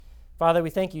Father,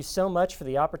 we thank you so much for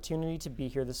the opportunity to be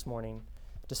here this morning,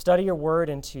 to study your word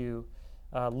and to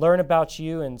learn about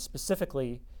you and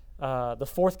specifically the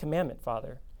fourth commandment,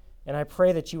 Father. And I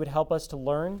pray that you would help us to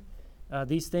learn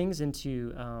these things and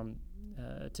to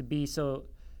be so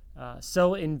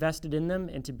invested in them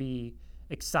and to be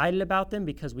excited about them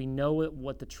because we know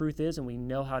what the truth is and we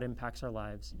know how it impacts our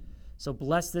lives. So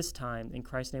bless this time. In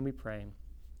Christ's name we pray.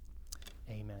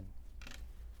 Amen.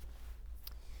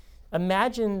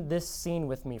 Imagine this scene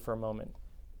with me for a moment.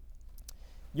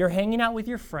 You're hanging out with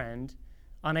your friend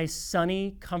on a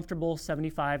sunny, comfortable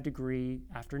 75-degree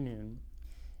afternoon,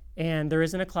 and there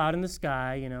isn't a cloud in the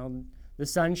sky, the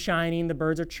sun's shining, the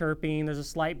birds are chirping, there's a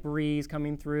slight breeze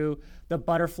coming through, the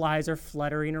butterflies are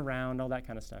fluttering around, all that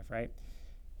kind of stuff, right?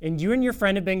 And you and your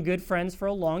friend have been good friends for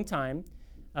a long time,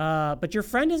 but your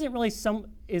friend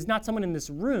is not someone in this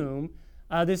room.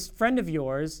 This friend of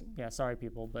yours, sorry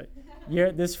people, but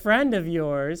this friend of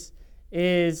yours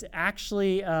is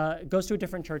actually goes to a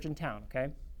different church in town, okay?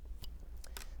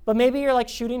 But maybe you're like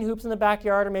shooting hoops in the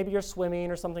backyard, or maybe you're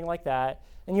swimming or something like that,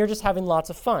 and you're just having lots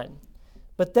of fun.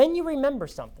 But then you remember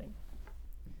something,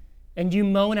 and you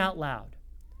moan out loud.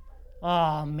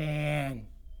 Oh, man.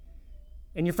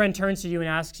 And your friend turns to you and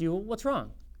asks you, what's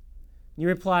wrong? You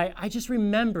reply, I just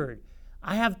remembered.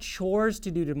 I have chores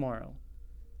to do tomorrow.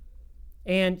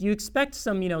 And you expect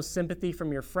some, sympathy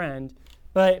from your friend,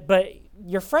 but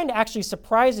your friend actually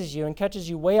surprises you and catches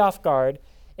you way off guard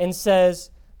and says,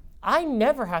 I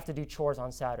never have to do chores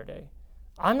on Saturday.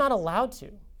 I'm not allowed to.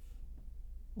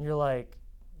 You're like,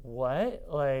 what?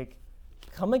 Like,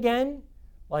 come again?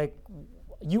 Like,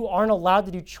 you aren't allowed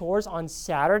to do chores on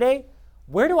Saturday?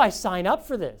 Where do I sign up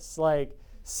for this? Like,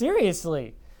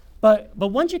 seriously. But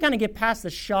once you kind of get past the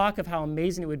shock of how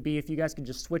amazing it would be if you guys could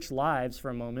just switch lives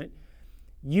for a moment,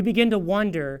 you begin to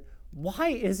wonder, why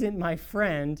isn't my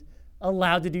friend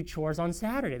allowed to do chores on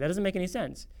Saturday? That doesn't make any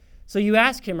sense. So you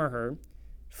ask him or her,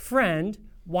 friend,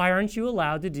 why aren't you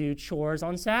allowed to do chores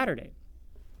on Saturday?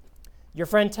 Your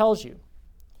friend tells you,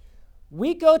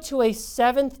 we go to a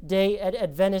Seventh-day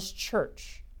Adventist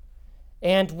church,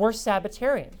 and we're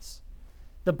Sabbatarians.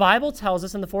 The Bible tells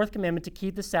us in the fourth commandment to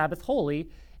keep the Sabbath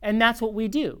holy, and that's what we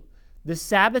do. The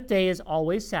Sabbath day is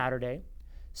always Saturday,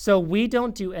 so we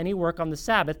don't do any work on the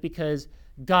Sabbath because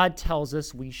God tells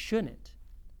us we shouldn't.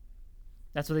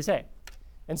 That's what they say.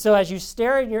 And so as you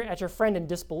stare at your friend in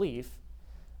disbelief,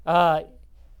 let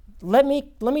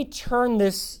me turn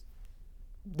this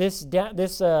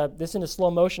into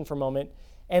slow motion for a moment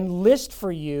and list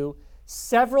for you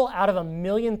several out of a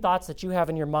million thoughts that you have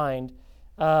in your mind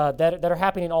that are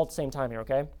happening all at the same time here,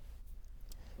 okay?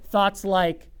 Thoughts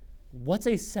like, what's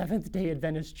a Seventh-day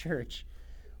Adventist church?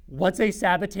 What's a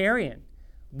Sabbatarian?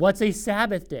 What's a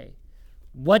Sabbath day?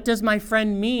 What does my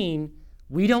friend mean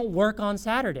we don't work on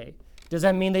Saturday? Does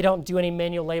that mean they don't do any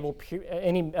manual labor,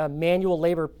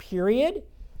 period?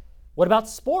 What about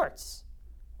sports?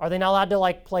 Are they not allowed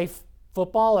to play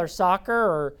football or soccer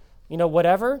or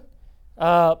whatever?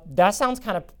 That sounds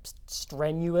kind of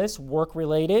strenuous,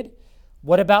 work-related.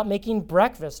 What about making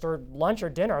breakfast or lunch or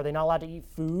dinner? Are they not allowed to eat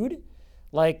food?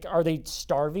 Are they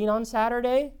starving on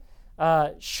Saturday?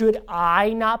 Should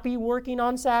I not be working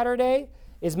on Saturday?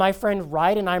 Is my friend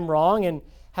right and I'm wrong? And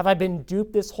have I been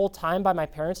duped this whole time by my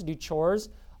parents to do chores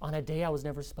on a day I was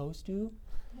never supposed to?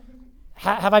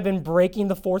 Have I been breaking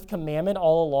the fourth commandment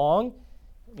all along?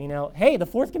 Hey, the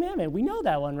fourth commandment, we know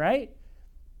that one, right?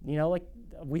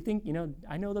 We think,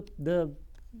 I know the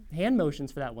hand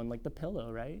motions for that one, like the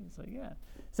pillow, right? It's like, yeah.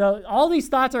 So all these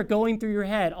thoughts are going through your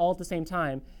head all at the same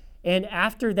time. And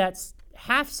after that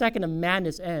half second of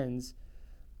madness ends,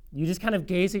 you just kind of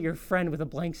gaze at your friend with a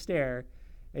blank stare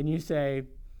and you say,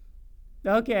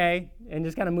 okay, and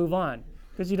just kind of move on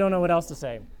because you don't know what else to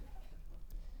say.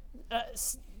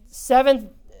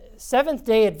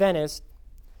 Seventh-day Adventist,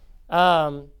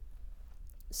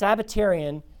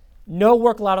 Sabbatarian, no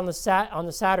work allowed on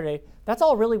the Saturday. That's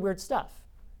all really weird stuff.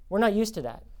 We're not used to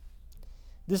that.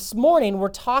 This morning, we're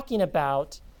talking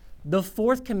about the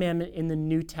fourth commandment in the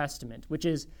New Testament, which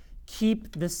is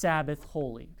keep the Sabbath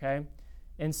holy, okay?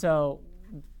 And so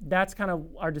that's kind of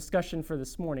our discussion for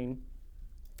this morning.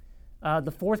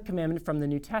 The fourth commandment from the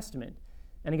New Testament.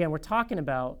 And again, we're talking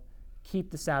about keep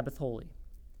the Sabbath holy.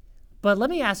 But let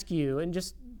me ask you, and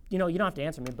just, you don't have to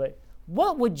answer me, but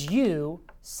what would you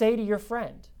say to your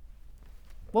friend?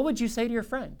 What would you say to your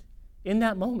friend in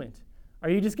that moment? Are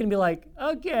you just going to be like,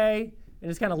 okay, and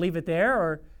just kind of leave it there?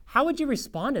 Or how would you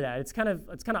respond to that? It's kind of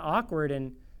awkward,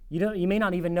 and you may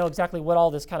not even know exactly what all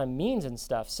this kind of means and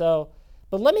stuff.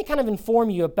 But let me kind of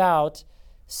inform you about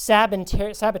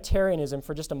Sabbatarianism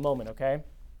for just a moment, okay?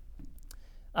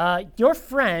 Your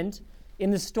friend in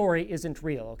the story isn't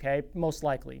real, okay? Most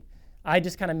likely. I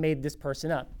just kind of made this person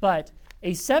up. But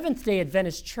a Seventh-day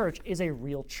Adventist church is a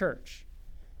real church.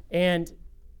 And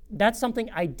that's something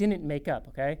I didn't make up,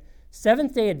 okay?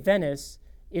 Seventh-day Adventists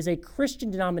is a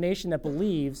Christian denomination that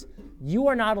believes you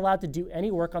are not allowed to do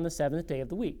any work on the seventh day of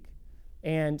the week.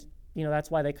 And,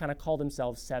 that's why they kind of call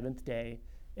themselves Seventh-day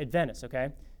Adventists,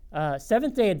 okay?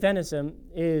 Seventh-day Adventism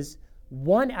is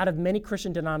one out of many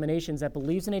Christian denominations that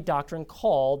believes in a doctrine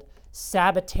called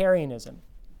Sabbatarianism.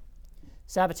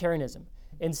 Sabbatarianism.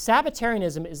 And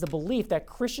Sabbatarianism is the belief that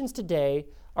Christians today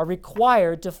are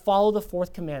required to follow the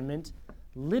fourth commandment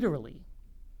literally.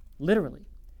 Literally.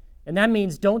 And that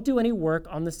means don't do any work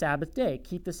on the Sabbath day.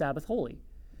 Keep the Sabbath holy.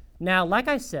 Now, like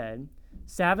I said,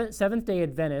 Seventh-day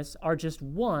Adventists are just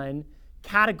one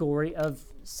category of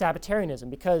Sabbatarianism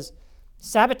because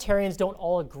Sabbatarians don't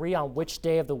all agree on which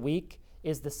day of the week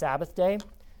is the Sabbath day.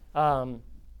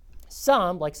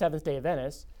 Some, like Seventh-day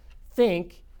Adventists,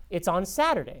 think it's on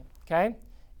Saturday, okay?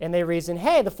 And they reason,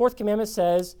 hey, the fourth commandment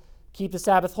says keep the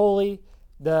Sabbath holy.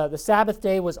 The Sabbath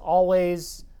day was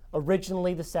always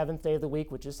originally the seventh day of the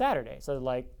week, which is Saturday.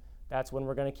 So that's when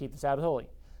we're going to keep the Sabbath holy.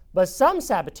 But some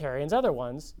Sabbatarians, other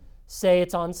ones, say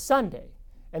it's on Sunday.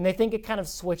 And they think it kind of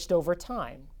switched over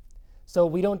time. So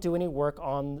we don't do any work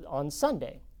on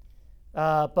Sunday.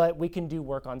 But we can do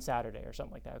work on Saturday or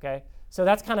something like that, okay? So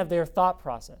that's kind of their thought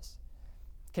process.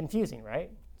 Confusing,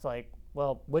 right? It's like,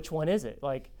 well, which one is it?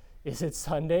 Is it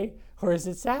Sunday or is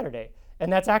it Saturday?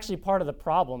 And that's actually part of the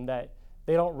problem that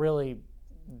they don't really,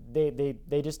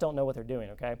 they just don't know what they're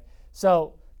doing, okay?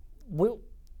 So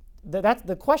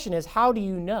the question is, how do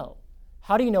you know?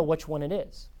 How do you know which one it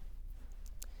is?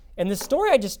 And the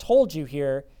story I just told you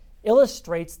here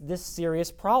illustrates this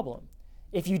serious problem.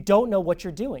 If you don't know what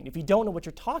you're doing, if you don't know what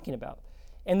you're talking about.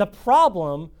 And the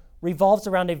problem revolves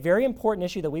around a very important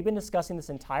issue that we've been discussing this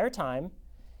entire time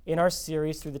in our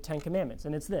series through the Ten Commandments,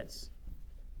 and it's this.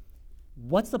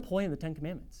 What's the point of the Ten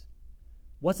Commandments?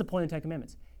 What's the point of the Ten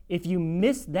Commandments? If you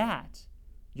miss that,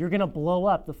 you're going to blow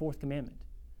up the fourth commandment.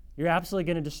 You're absolutely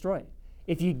going to destroy it.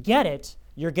 If you get it,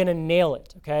 you're going to nail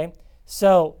it, okay?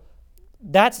 So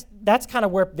that's kind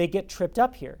of where they get tripped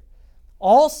up here.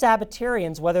 All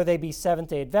Sabbatarians, whether they be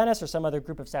Seventh-day Adventists or some other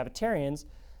group of Sabbatarians,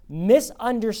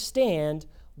 misunderstand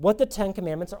what the Ten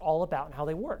Commandments are all about and how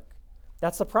they work.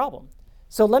 That's the problem.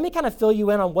 So let me kind of fill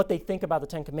you in on what they think about the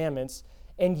Ten Commandments,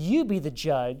 and you be the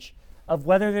judge of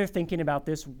whether they're thinking about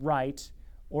this right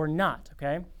or not,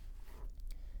 okay?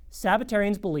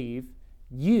 Sabbatarians believe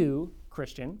you,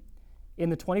 Christian, in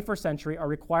the 21st century are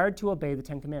required to obey the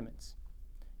Ten Commandments.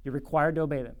 You're required to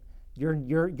obey them.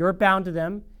 You're bound to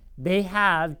them. They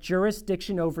have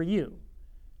jurisdiction over you.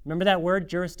 Remember that word,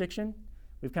 jurisdiction?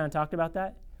 We've kind of talked about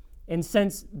that. And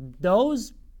since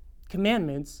those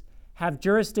commandments have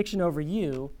jurisdiction over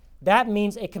you, that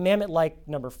means a commandment like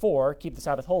number 4, keep the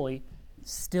Sabbath holy,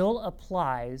 still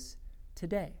applies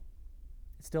today.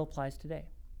 It still applies today.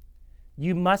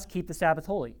 You must keep the Sabbath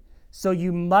holy. So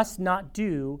you must not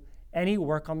do any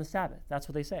work on the Sabbath. That's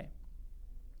what they say.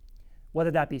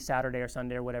 Whether that be Saturday or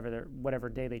Sunday or whatever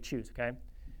day they choose, okay?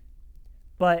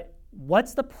 But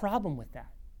what's the problem with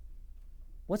that?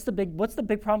 What's the big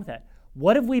problem with that?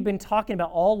 What have we been talking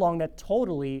about all along that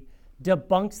totally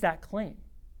debunks that claim?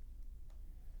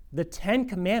 The Ten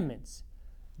Commandments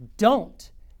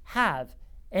don't have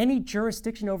any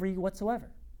jurisdiction over you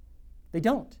whatsoever. They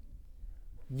don't.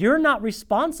 You're not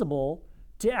responsible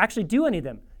to actually do any of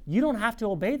them. You don't have to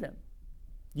obey them.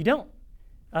 You don't.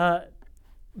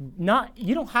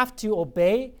 You don't have to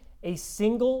obey a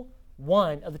single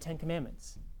one of the Ten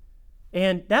Commandments.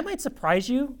 And that might surprise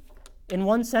you in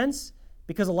one sense,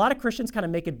 because a lot of Christians kind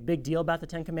of make a big deal about the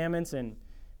Ten Commandments and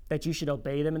that you should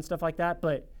obey them and stuff like that.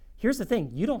 But here's the thing.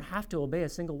 You don't have to obey a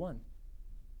single one.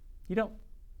 You don't.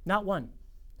 Not one.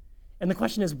 And the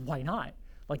question is, why not?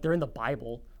 They're in the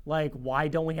Bible. Why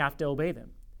don't we have to obey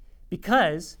them?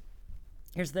 Because,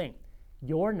 here's the thing.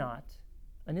 You're not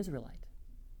an Israelite.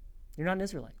 You're not an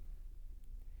Israelite.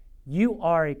 You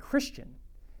are a Christian.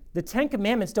 The Ten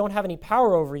Commandments don't have any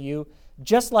power over you,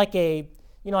 just like a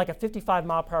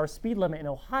 55-mile-per-hour speed limit in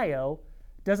Ohio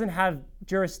doesn't have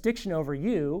jurisdiction over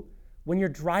you when you're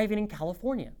driving in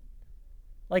California.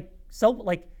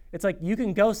 It's like you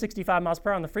can go 65 miles per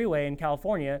hour on the freeway in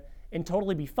California and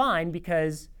totally be fine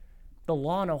because the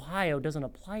law in Ohio doesn't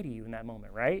apply to you in that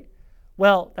moment, right?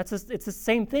 Well, it's the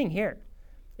same thing here.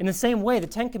 In the same way, the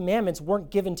Ten Commandments weren't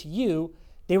given to you,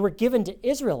 they were given to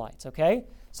Israelites, okay?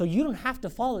 So you don't have to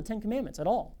follow the Ten Commandments at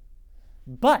all.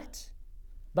 But,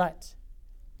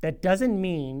 that doesn't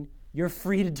mean you're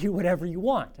free to do whatever you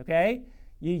want, okay?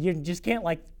 You just can't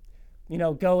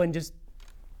go and just,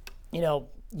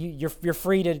 you're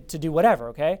free to do whatever,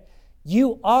 okay?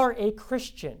 You are a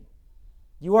Christian.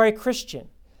 You are a Christian.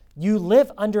 You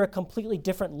live under a completely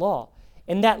different law.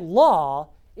 And that law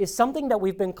is something that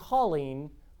we've been calling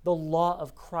the law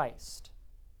of Christ.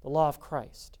 The law of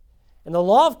Christ. And the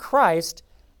law of Christ,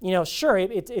 sure,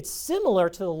 it's similar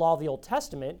to the law of the Old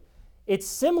Testament. It's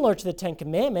similar to the Ten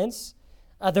Commandments.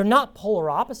 They're not polar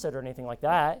opposite or anything like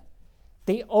that.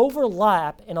 They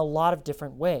overlap in a lot of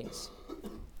different ways.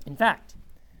 In fact,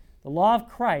 the law of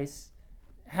Christ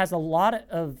has a lot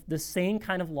of the same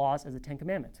kind of laws as the Ten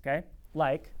Commandments, okay?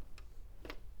 Like,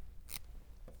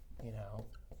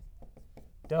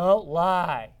 don't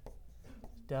lie,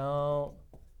 don't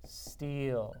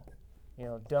steal,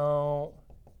 don't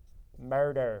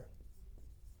murder,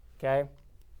 okay?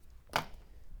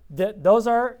 Those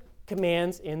are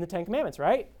commands in the Ten Commandments,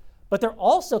 right? But they're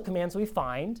also commands we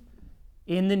find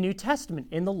in the New Testament,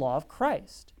 in the law of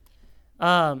Christ.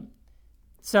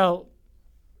 So,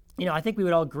 I think we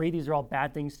would all agree these are all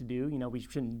bad things to do. We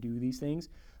shouldn't do these things.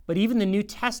 But even the New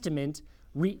Testament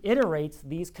reiterates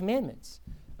these commandments.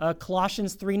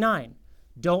 Colossians 3:9,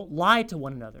 don't lie to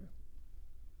one another.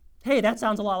 Hey, that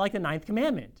sounds a lot like the 9th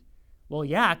commandment. Well,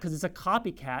 yeah, because it's a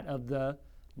copycat of the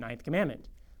 9th commandment.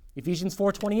 Ephesians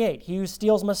 4:28, he who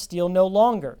steals must steal no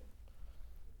longer.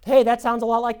 Hey, that sounds a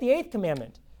lot like the 8th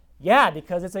commandment. Yeah,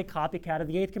 because it's a copycat of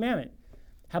the 8th commandment.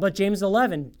 How about James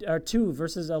 2,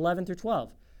 verses 11 through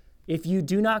 12? If you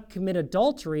do not commit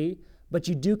adultery, but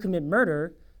you do commit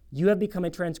murder, you have become a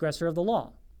transgressor of the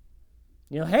law.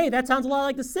 Hey, that sounds a lot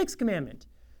like the 6th commandment.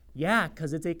 Yeah,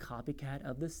 because it's a copycat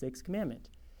of the 6th commandment.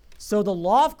 So the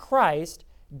law of Christ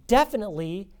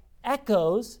definitely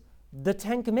echoes the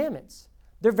 10 commandments.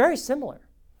 They're very similar.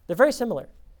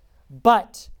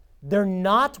 But they're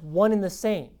not one and the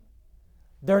same.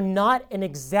 They're not an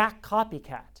exact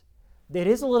copycat. It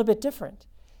is a little bit different.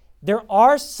 There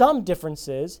are some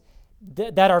differences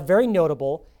that are very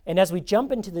notable, and as we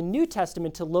jump into the New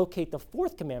Testament to locate the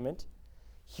 4th commandment,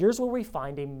 here's where we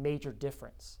find a major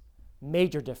difference.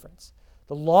 Major difference.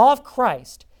 The law of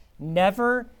Christ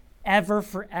never, ever,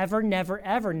 forever, never,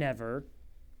 ever, never,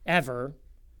 ever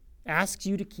asks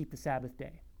you to keep the Sabbath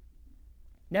day.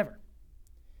 Never.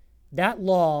 That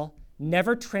law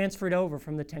never transferred over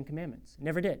from the 10 commandments.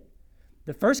 Never did.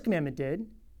 The 1st commandment did.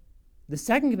 The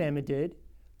 2nd commandment did.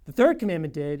 The 3rd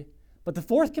commandment did. But the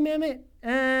 4th commandment,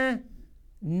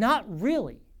 not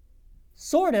really.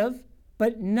 Sort of,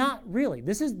 but not really.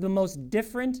 This is the most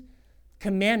different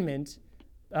commandment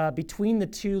between the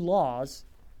two laws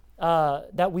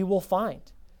that we will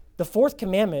find. The 4th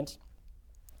commandment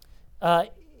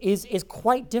is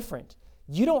quite different.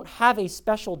 You don't have a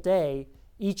special day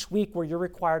each week where you're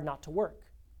required not to work.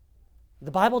 The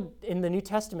Bible in the New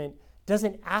Testament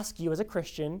doesn't ask you as a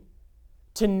Christian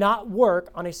to not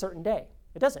work on a certain day.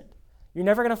 It doesn't. You're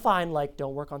never going to find,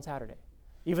 don't work on Saturday.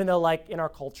 Even though, in our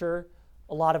culture,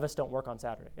 a lot of us don't work on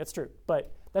Saturday. It's true.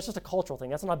 But that's just a cultural thing.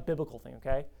 That's not a biblical thing,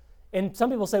 okay? And some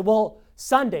people say, well,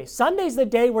 Sunday's the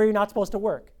day where you're not supposed to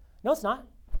work. No, it's not.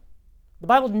 The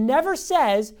Bible never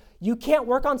says you can't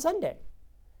work on Sunday.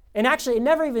 And actually, it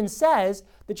never even says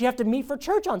that you have to meet for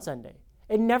church on Sunday.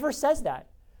 It never says that.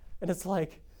 And it's well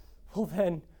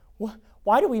then,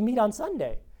 why do we meet on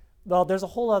Sunday? Well, there's a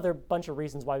whole other bunch of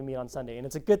reasons why we meet on Sunday, and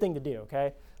it's a good thing to do,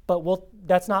 okay? But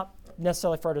that's not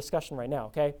necessarily for our discussion right now,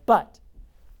 okay? But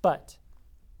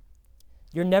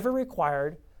you're never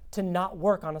required to not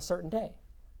work on a certain day,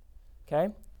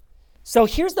 okay? So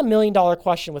here's the $1 million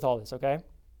question with all this, okay?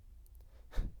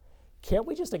 Can't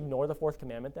we just ignore the 4th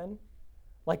commandment then?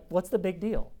 What's the big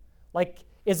deal?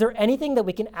 Is there anything that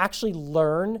we can actually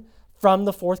learn from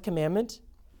the 4th commandment?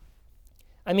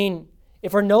 I mean,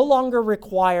 if we're no longer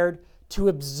required to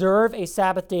observe a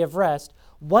Sabbath day of rest,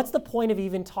 what's the point of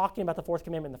even talking about the 4th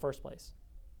commandment in the first place?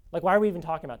 Why are we even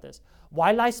talking about this?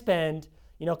 Why did I spend,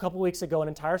 a couple weeks ago, an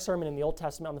entire sermon in the Old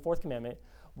Testament on the 4th commandment?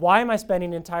 Why am I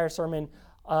spending an entire sermon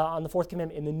on the 4th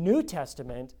commandment in the New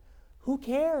Testament? Who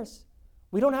cares?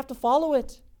 We don't have to follow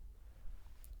it.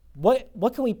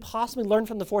 What can we possibly learn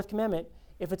from the 4th commandment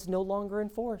if it's no longer in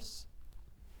force?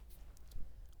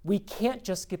 We can't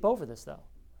just skip over this, though.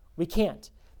 We can't,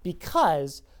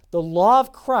 because the law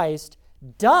of Christ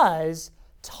does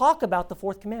talk about the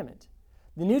 4th commandment.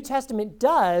 The New Testament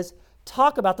does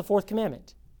talk about the 4th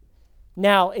commandment.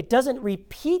 Now, it doesn't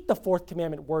repeat the 4th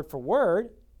commandment word for word,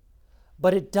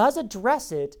 but it does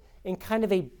address it in kind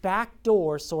of a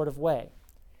backdoor sort of way.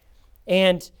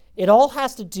 And it all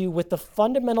has to do with the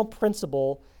fundamental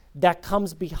principle that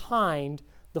comes behind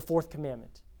the 4th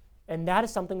commandment. And that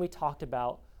is something we talked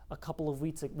about a couple of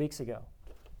weeks ago.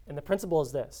 And the principle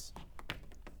is this.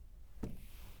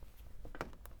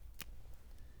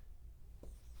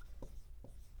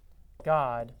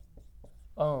 God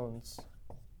owns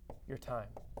your time.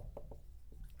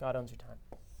 God owns your time.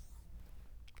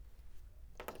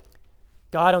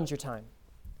 God owns your time.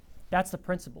 That's the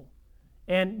principle.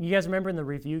 And you guys remember in the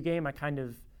review game, I kind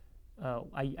of,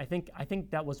 I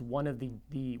think that was one of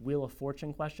the Wheel of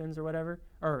Fortune questions or whatever,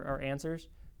 or answers.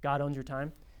 God owns your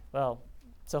time. Well,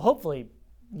 so hopefully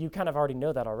you kind of already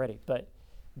know that already, but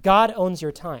God owns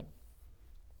your time.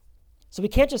 So we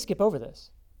can't just skip over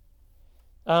this.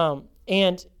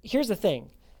 And here's the thing.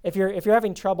 If you're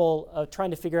having trouble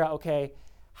trying to figure out, okay,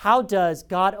 how does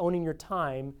God owning your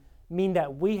time mean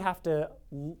that we have to,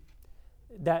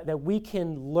 that we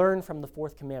can learn from the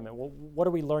fourth commandment? Well, what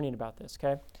are we learning about this,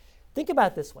 okay? Think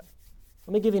about it this way.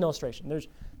 Let me give you an illustration.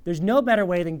 There's no better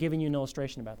way than giving you an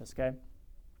illustration about this, okay?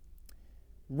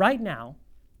 Right now,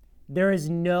 there is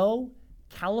no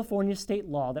California state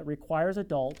law that requires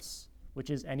adults, which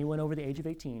is anyone over the age of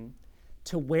 18,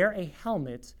 to wear a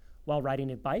helmet while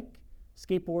riding a bike,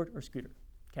 skateboard, or scooter,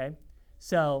 okay?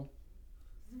 So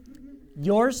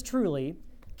yours truly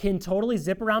can totally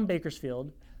zip around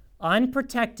Bakersfield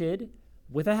unprotected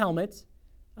with a helmet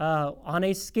on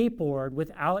a skateboard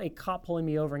without a cop pulling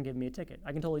me over and giving me a ticket.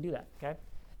 I can totally do that, okay?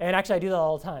 And actually, I do that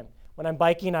all the time. When I'm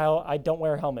biking, I don't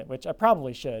wear a helmet, which I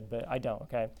probably should, but I don't,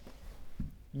 okay?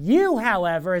 You,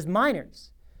 however, as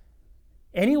minors,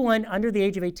 anyone under the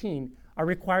age of 18 are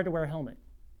required to wear a helmet.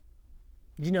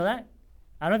 Did you know that?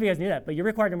 I don't know if you guys knew that, but you're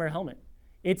required to wear a helmet.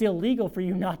 It's illegal for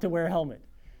you not to wear a helmet.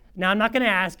 Now, I'm not going to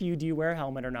ask you, do you wear a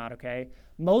helmet or not, okay?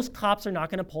 Most cops are not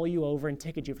going to pull you over and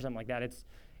ticket you for something like that.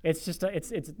 It's just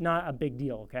it's not a big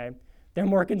deal, okay? They're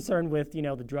more concerned with,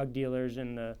 the drug dealers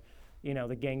and the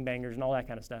gangbangers and all that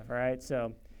kind of stuff, all right?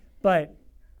 So, but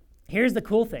here's the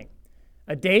cool thing.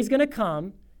 A day's going to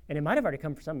come, and it might have already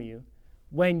come for some of you,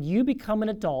 when you become an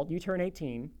adult, you turn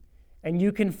 18, and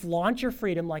you can flaunt your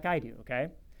freedom like I do, okay?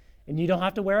 And you don't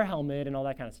have to wear a helmet and all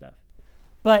that kind of stuff.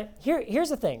 But here's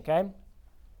the thing, okay?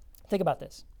 Think about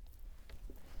this.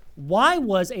 Why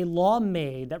was a law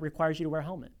made that requires you to wear a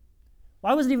helmet?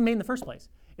 Why was it even made in the first place?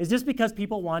 Is this because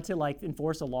people want to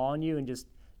enforce a law on you and just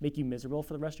make you miserable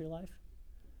for the rest of your life?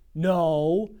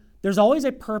 No. There's always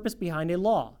a purpose behind a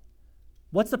law.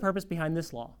 What's the purpose behind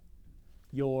this law?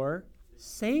 Your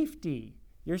safety.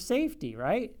 Your safety,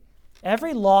 right?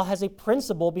 Every law has a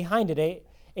principle behind it,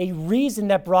 a reason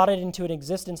that brought it into an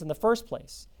existence in the first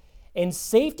place. And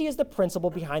safety is the principle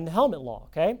behind the helmet law,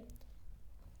 okay?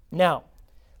 Now,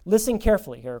 listen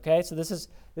carefully here, okay? So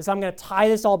I'm going to tie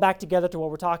this all back together to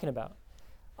what we're talking about.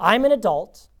 I'm an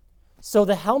adult, so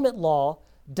the helmet law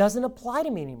doesn't apply to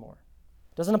me anymore.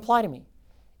 Doesn't apply to me.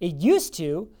 It used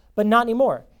to, but not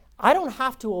anymore. I don't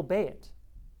have to obey it.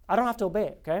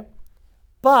 Okay?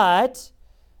 But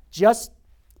just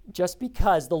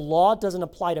because the law doesn't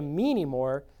apply to me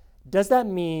anymore, does that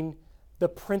mean the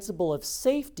principle of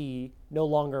safety no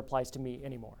longer applies to me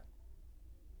anymore?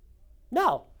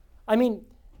 No. I mean,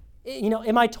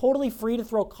 am I totally free to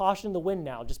throw caution in the wind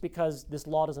now just because this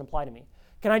law doesn't apply to me?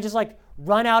 Can I just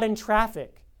run out in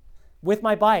traffic with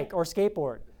my bike or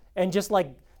skateboard and just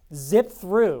zip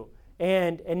through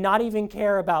and not even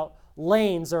care about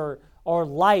lanes or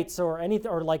lights or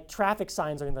anything or traffic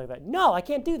signs or anything like that? No, I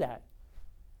can't do that.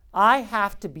 I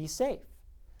have to be safe.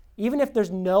 Even if there's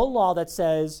no law that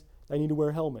says I need to wear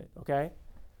a helmet, okay?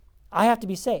 I have to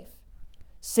be safe.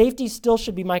 Safety still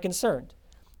should be my concern.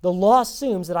 The law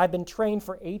assumes that I've been trained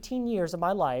for 18 years of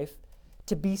my life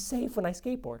to be safe when I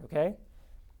skateboard, okay?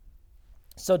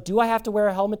 So do I have to wear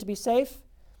a helmet to be safe?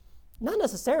 Not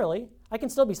necessarily. I can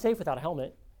still be safe without a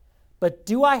helmet. But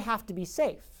do I have to be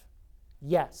safe?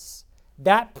 Yes.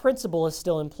 That principle is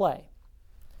still in play.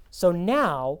 So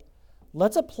now,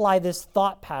 let's apply this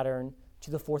thought pattern to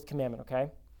the fourth commandment,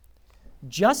 okay?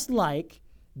 Just like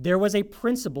there was a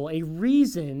principle, a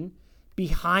reason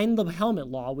behind the helmet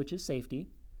law, which is safety,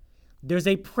 there's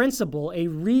a principle, a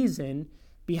reason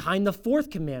behind the fourth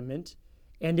commandment,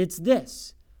 and it's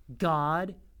this: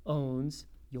 God owns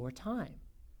your time.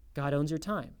 God owns your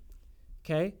time.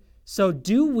 Okay? So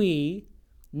do we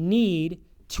need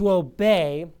to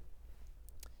obey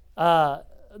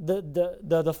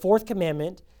the fourth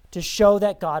commandment to show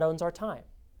that God owns our time?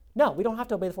 No, we don't have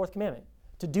to obey the fourth commandment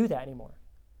to do that anymore.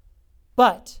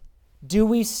 But do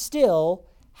we still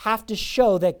have to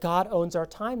show that God owns our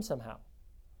time somehow?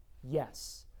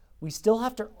 Yes. We still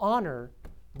have to honor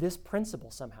this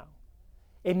principle somehow.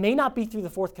 It may not be through the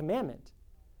fourth commandment,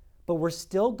 but we're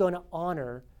still going to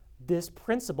honor this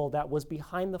principle that was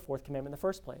behind the fourth commandment in the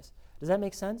first place. Does that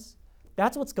make sense?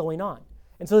 That's what's going on.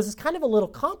 And so this is kind of a little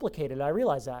complicated, I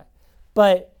realize that.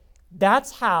 But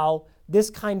that's how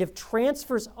this kind of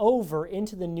transfers over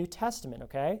into the New Testament,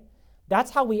 okay?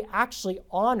 That's how we actually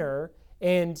honor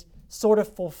and sort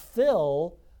of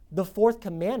fulfill the fourth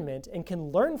commandment and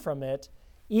can learn from it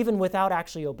even without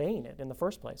actually obeying it in the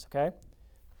first place, okay?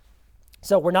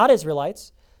 So we're not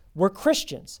Israelites, we're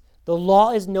Christians. The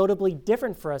law is notably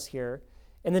different for us here,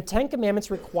 and the Ten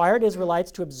Commandments required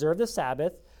Israelites to observe the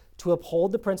Sabbath, to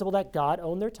uphold the principle that God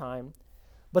owned their time,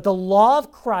 but the law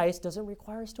of Christ doesn't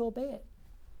require us to obey it.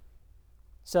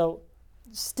 So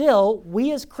still,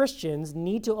 we as Christians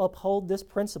need to uphold this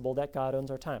principle that God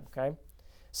owns our time, okay?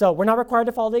 So we're not required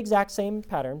to follow the exact same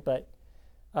pattern, but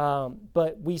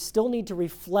we still need to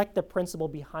reflect the principle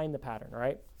behind the pattern, all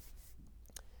right?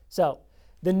 So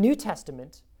the New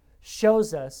Testament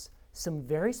shows us some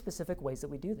very specific ways that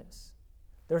we do this.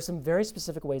 There are some very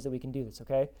specific ways that we can do this,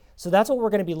 okay? So that's what we're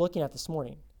going to be looking at this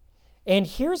morning. And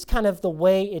here's kind of the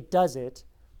way it does it,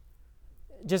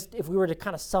 just if we were to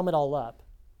kind of sum it all up.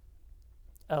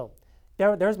 Oh,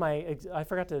 there's I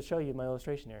forgot to show you my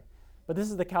illustration here. But this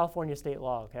is the California state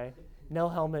law, okay? No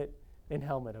helmet in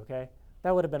helmet, okay?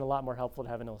 That would have been a lot more helpful to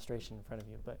have an illustration in front of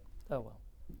you, but oh well.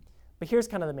 But here's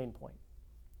kind of the main point.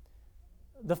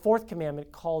 The fourth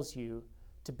commandment calls you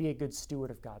to be a good steward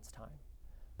of God's time.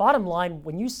 Bottom line,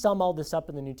 when you sum all this up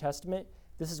in the New Testament,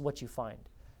 this is what you find.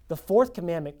 The fourth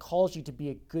commandment calls you to be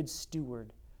a good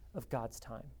steward of God's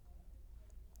time.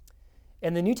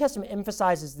 And the New Testament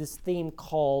emphasizes this theme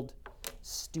called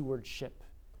stewardship.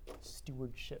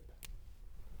 Stewardship.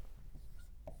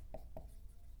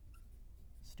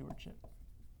 Stewardship.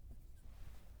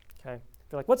 Okay?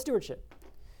 You're like, what's stewardship?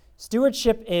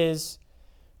 Stewardship is,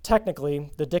 technically,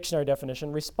 the dictionary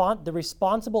definition, the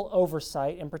responsible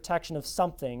oversight and protection of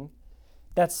something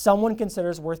that someone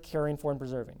considers worth caring for and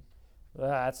preserving.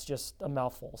 That's just a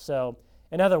mouthful. So,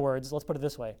 in other words, let's put it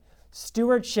this way.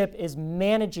 Stewardship is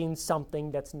managing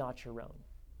something that's not your own.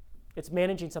 It's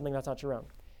managing something that's not your own.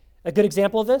 A good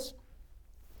example of this,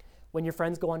 when your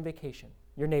friends go on vacation,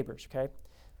 your neighbors, okay?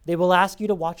 They will ask you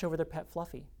to watch over their pet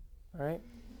Fluffy, all right?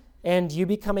 And you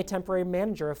become a temporary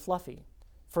manager of Fluffy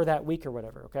for that week or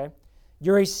whatever, okay?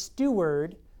 You're a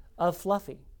steward of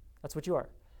Fluffy. That's what you are.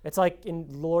 It's like in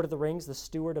Lord of the Rings, the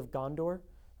steward of Gondor.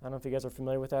 I don't know if you guys are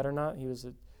familiar with that or not.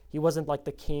 He wasn't like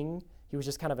the king. He was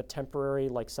just kind of a temporary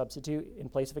like substitute in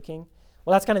place of a king.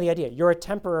 Well, that's kind of the idea. You're a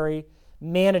temporary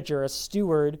manager, a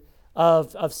steward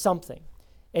of something.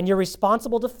 And you're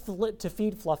responsible to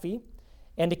feed Fluffy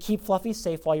and to keep Fluffy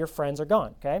safe while your friends are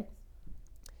gone, okay?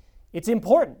 It's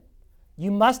important. You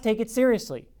must take it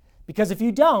seriously. Because if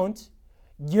you don't,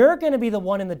 you're going to be the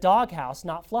one in the doghouse,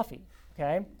 not Fluffy,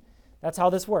 okay? That's how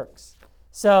this works.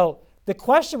 So the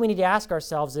question we need to ask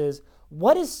ourselves is,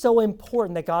 what is so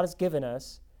important that God has given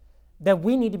us that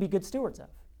we need to be good stewards of?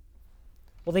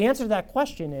 Well, the answer to that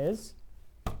question is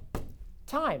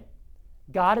time.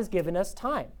 God has given us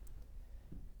time.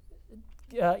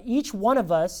 Each one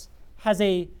of us has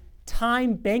a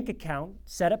time bank account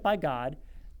set up by God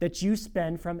that you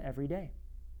spend from every day.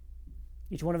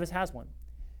 Each one of us has one.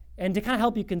 And to kind of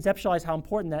help you conceptualize how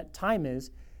important that time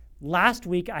is, last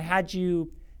week I had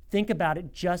you think about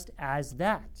it just as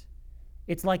that.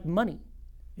 It's like money.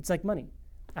 It's like money.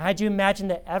 I had you imagine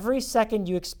that every second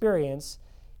you experience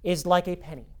is like a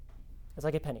penny. It's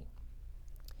like a penny.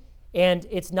 And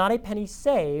it's not a penny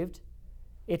saved,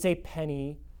 it's a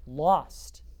penny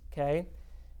lost, okay?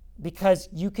 Because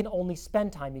you can only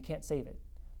spend time, you can't save it.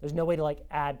 There's no way to like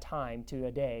add time to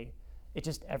a day. It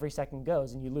just every second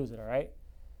goes and you lose it, all right?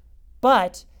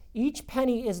 But each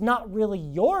penny is not really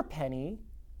your penny,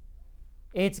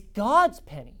 it's God's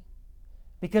penny.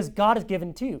 Because God has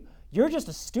given it to you. You're just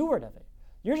a steward of it.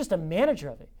 You're just a manager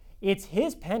of it. It's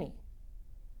His penny.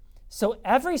 So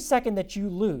every second that you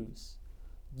lose,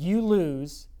 you're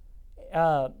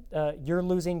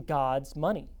losing God's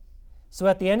money. So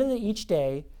at the end of each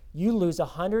day, you lose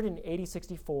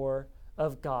 180.64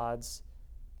 of God's,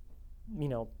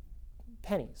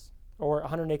 pennies, or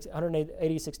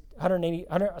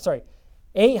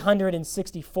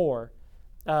 864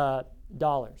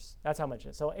 dollars. That's how much it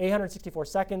is. So 864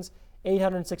 seconds,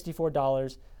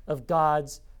 $864 of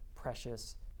God's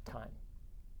precious time.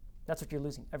 That's what you're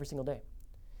losing every single day.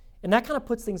 And that kind of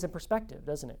puts things in perspective,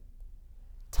 doesn't it?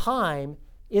 Time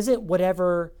isn't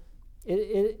whatever,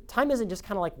 time isn't just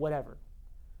kind of like whatever.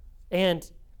 And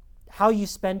how you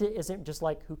spend it isn't just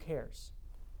like who cares.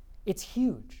 It's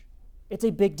huge. It's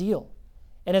a big deal.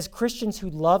 And as Christians who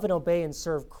love and obey and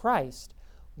serve Christ,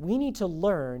 we need to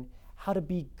learn how to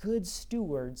be good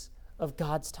stewards of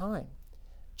God's time.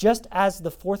 Just as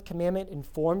the fourth commandment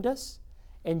informed us,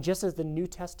 and just as the New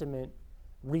Testament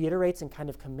reiterates and kind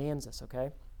of commands us,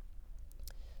 okay?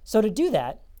 So to do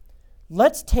that,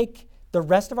 let's take the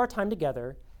rest of our time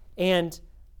together and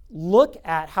look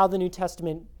at how the New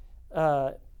Testament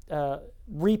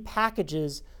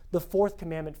repackages the fourth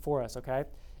commandment for us, okay,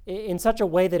 in such a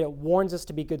way that it warns us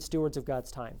to be good stewards of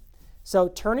God's time. So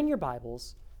turn in your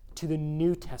Bibles to the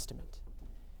New Testament,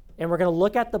 and we're going to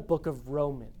look at the book of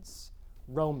Romans.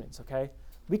 Romans, okay?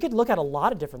 We could look at a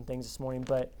lot of different things this morning,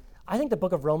 but I think the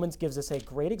book of Romans gives us a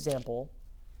great example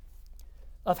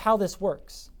of how this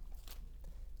works.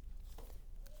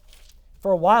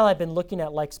 For a while, I've been looking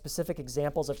at like specific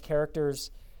examples of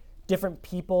characters, different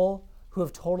people who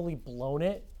have totally blown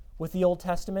it with the Old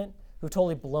Testament, who've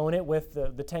totally blown it with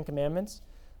the Ten Commandments.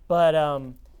 But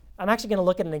I'm actually going to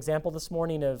look at an example this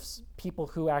morning of people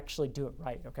who actually do it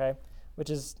right, okay? Which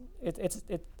is,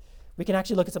 we can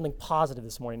actually look at something positive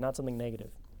this morning, not something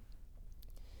negative.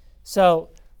 So,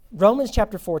 Romans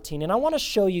chapter 14, and I want to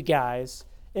show you guys,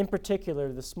 in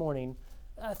particular this morning,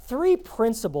 three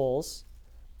principles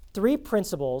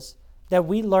that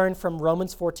we learn from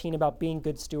Romans 14 about being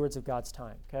good stewards of God's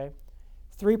time, okay?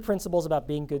 Three principles about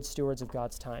being good stewards of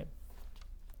God's time.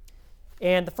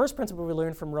 And the first principle we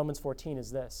learn from Romans 14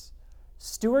 is this: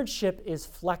 stewardship is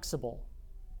flexible,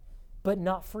 but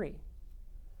not free.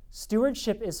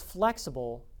 Stewardship is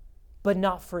flexible, but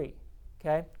not free,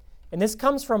 okay? And this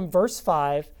comes from verse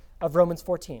 5 of Romans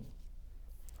 14.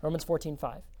 Romans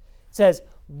 14:5. It says,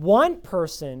 one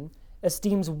person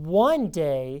esteems one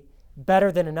day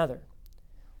better than another,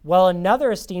 while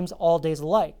another esteems all days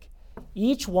alike.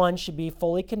 Each one should be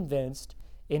fully convinced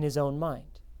in his own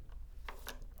mind.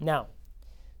 Now,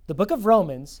 the book of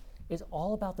Romans is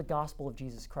all about the gospel of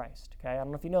Jesus Christ. Okay, I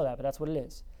don't know if you know that, but that's what it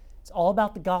is. It's all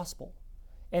about the gospel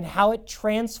and how it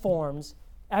transforms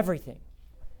everything.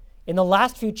 In the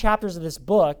last few chapters of this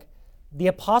book, the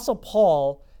Apostle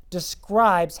Paul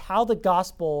describes how the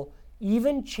gospel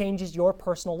even changes your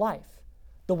personal life,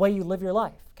 the way you live your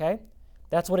life, okay?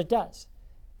 That's what it does.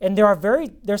 And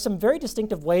there's some very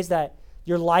distinctive ways that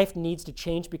your life needs to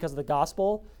change because of the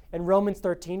gospel. In Romans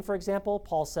 13, for example,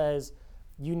 Paul says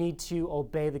you need to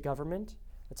obey the government.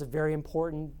 That's a very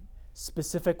important,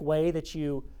 specific way that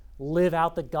you live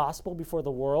out the gospel before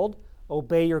the world.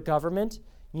 Obey your government.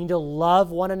 You need to love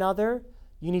one another.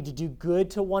 You need to do good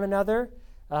to one another.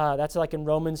 That's like in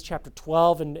Romans chapter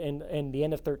 12 and the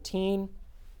end of 13.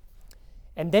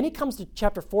 And then he comes to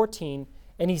chapter 14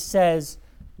 and he says,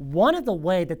 one of the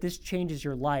way that this changes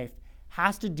your life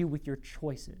has to do with your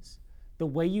choices, the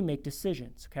way you make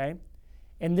decisions, okay?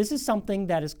 And this is something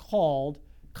that is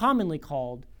commonly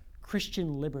called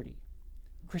Christian liberty.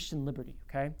 Christian liberty,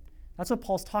 okay? That's what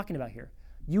Paul's talking about here.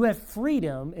 You have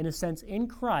freedom, in a sense, in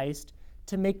Christ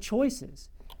to make choices.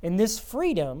 And this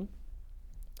freedom,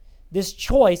 this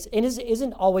choice,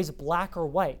 isn't always black or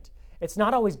white. It's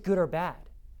not always good or bad.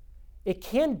 It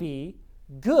can be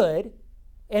good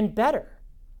and better,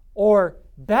 or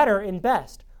better and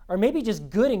best, or maybe just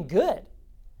good and good.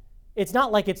 It's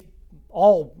not like it's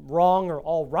all wrong or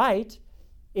all right.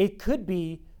 It could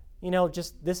be,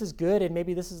 just this is good and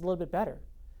maybe this is a little bit better.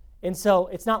 And so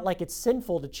it's not like it's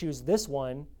sinful to choose this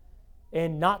one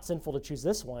and not sinful to choose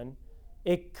this one.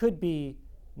 It could be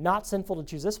not sinful to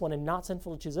choose this one and not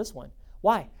sinful to choose this one.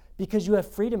 Why? Because you have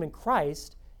freedom in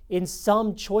Christ in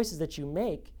some choices that you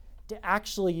make to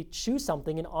actually choose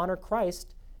something and honor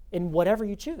Christ in whatever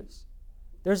you choose.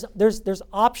 There's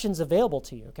options available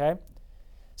to you, okay?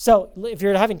 So if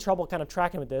you're having trouble kind of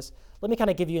tracking with this, let me kind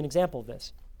of give you an example of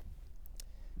this.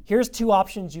 Here's two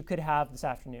options you could have this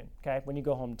afternoon, okay, when you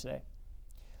go home today.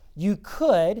 You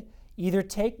could either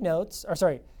take the notes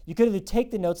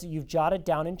that you've jotted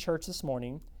down in church this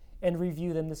morning and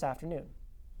review them this afternoon.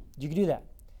 You could do that.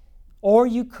 Or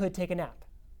you could take a nap,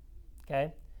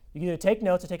 okay? You can either take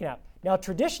notes or take a nap. Now,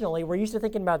 traditionally, we're used to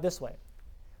thinking about it this way.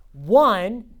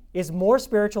 One is more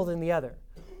spiritual than the other.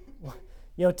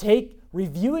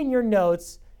 Reviewing your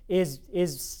notes is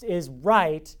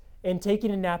right, and taking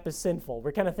a nap is sinful.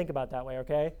 We kind of think about it that way,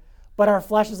 okay? But our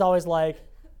flesh is always like,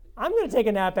 I'm going to take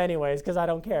a nap anyways because I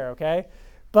don't care, okay?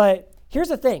 But here's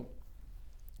the thing.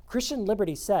 Christian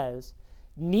liberty says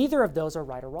neither of those are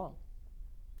right or wrong.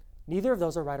 Neither of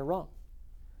those are right or wrong.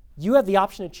 You have the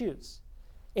option to choose.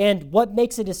 And what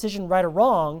makes a decision right or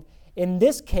wrong, in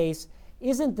this case,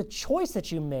 isn't the choice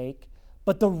that you make,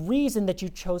 but the reason that you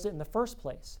chose it in the first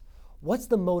place. What's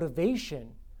the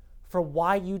motivation for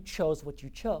why you chose what you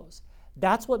chose?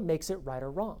 That's what makes it right or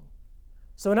wrong.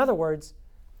 So in other words,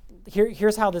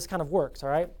 here's how this kind of works, all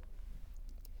right?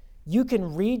 You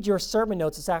can read your sermon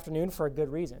notes this afternoon for a good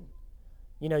reason.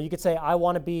 You could say, I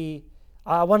want to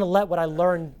let what I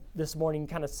learned this morning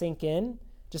kind of sink in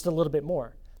just a little bit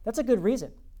more. That's a good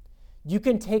reason. You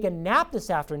can take a nap this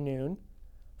afternoon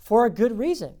for a good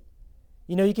reason.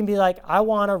 You can be like, I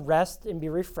want to rest and be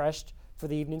refreshed for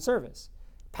the evening service.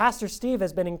 Pastor Steve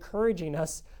has been encouraging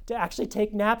us to actually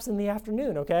take naps in the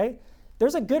afternoon, okay?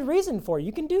 There's a good reason for it.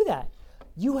 You can do that.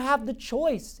 You have the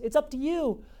choice. It's up to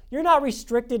you. You're not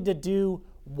restricted to do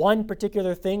one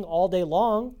particular thing all day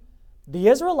long. The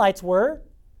Israelites were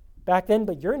back then,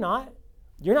 but you're not.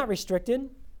 You're not restricted.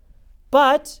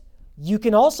 But you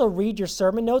can also read your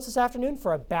sermon notes this afternoon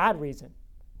for a bad reason.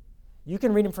 You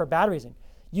can read them for a bad reason.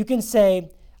 You can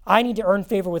say, I need to earn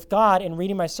favor with God, and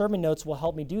reading my sermon notes will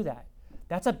help me do that.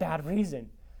 That's a bad reason.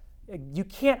 You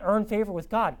can't earn favor with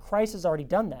God. Christ has already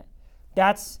done that.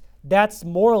 That's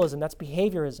moralism. That's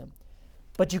behaviorism.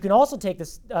 But you can also take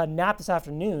this nap this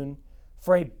afternoon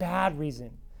for a bad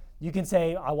reason. You can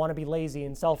say, I want to be lazy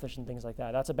and selfish and things like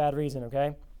that. That's a bad reason,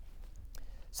 okay?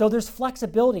 So there's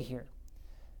flexibility here.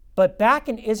 But back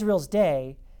in Israel's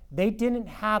day, they didn't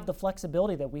have the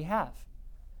flexibility that we have.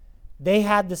 They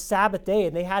had the Sabbath day,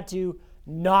 and they had to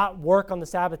not work on the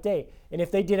Sabbath day. And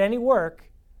if they did any work,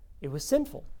 it was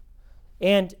sinful.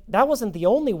 And that wasn't the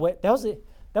only way. That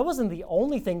wasn't the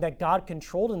only thing that God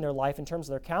controlled in their life in terms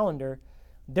of their calendar.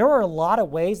 There were a lot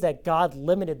of ways that God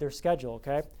limited their schedule,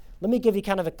 okay? Let me give you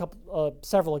kind of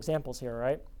several examples here,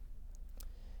 right?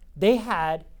 They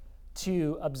had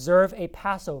to observe a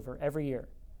Passover every year,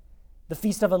 the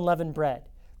Feast of Unleavened Bread,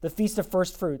 the Feast of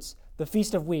First Fruits, the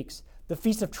Feast of Weeks, the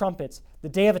Feast of Trumpets, the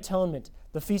Day of Atonement,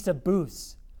 the Feast of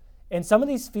Booths. And some of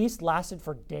these feasts lasted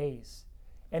for days,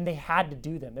 and they had to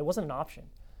do them. It wasn't an option.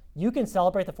 You can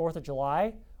celebrate the 4th of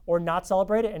July or not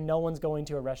celebrate it, and no one's going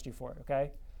to arrest you for it,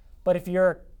 okay? But if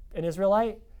you're an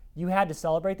Israelite, you had to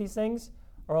celebrate these things,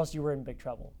 or else you were in big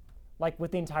trouble. Like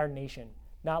with the entire nation,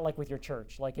 not like with your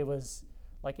church. It was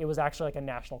actually like a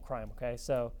national crime, okay?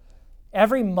 So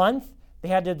every month, they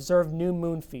had to observe new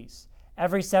moon feasts.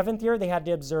 Every 7th year, they had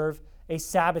to observe a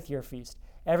Sabbath year feast.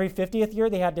 Every 50th year,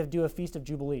 they had to do a Feast of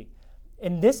Jubilee.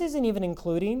 And this isn't even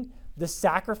including the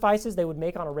sacrifices they would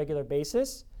make on a regular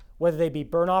basis, whether they be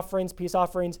burnt offerings, peace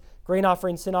offerings, grain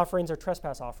offerings, sin offerings, or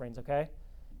trespass offerings, okay?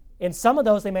 And some of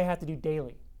those they may have to do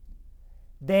daily.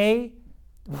 They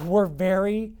were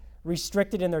very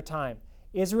restricted in their time.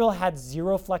 Israel had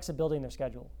zero flexibility in their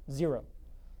schedule, zero.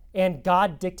 And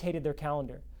God dictated their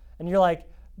calendar. And you're like,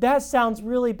 that sounds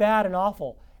really bad and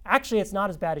awful. Actually, it's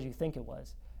not as bad as you think it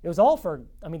was. It was all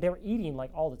they were eating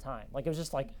all the time. It was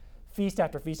just feast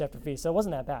after feast after feast. So it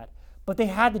wasn't that bad. But they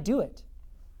had to do it.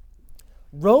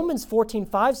 Romans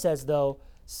 14:5 says, though,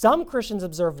 some Christians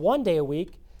observe one day a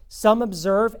week, some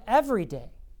observe every day.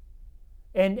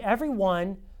 And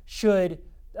everyone should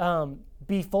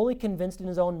be fully convinced in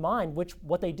his own mind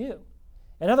what they do.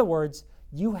 In other words,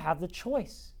 you have the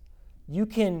choice. You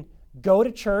can go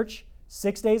to church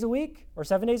 6 days a week or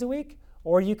 7 days a week,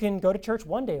 or you can go to church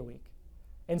 1 day a week.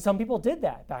 And some people did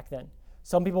that back then.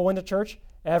 Some people went to church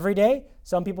every day.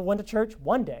 Some people went to church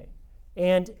 1 day.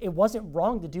 And it wasn't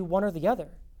wrong to do one or the other.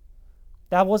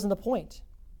 That wasn't the point.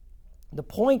 The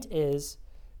point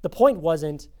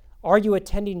wasn't, are you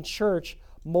attending church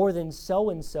more than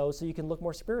so-and-so so you can look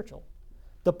more spiritual?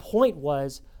 The point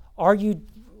was, are you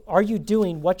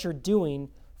doing what you're doing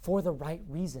for the right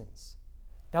reasons?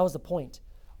 That was the point.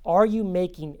 Are you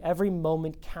making every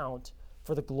moment count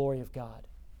for the glory of God?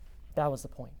 That was the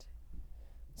point.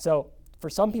 So for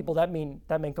some people, that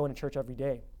meant going to church every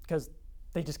day because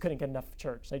they just couldn't get enough of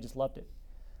church. They just loved it.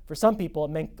 For some people,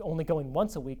 it meant only going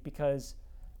once a week because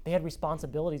they had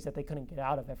responsibilities that they couldn't get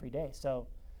out of every day. So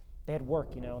they had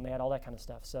work, and they had all that kind of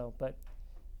stuff. So, but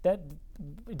that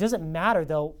it doesn't matter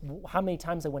though how many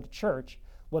times they went to church.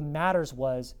 What matters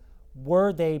was,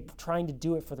 were they trying to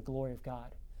do it for the glory of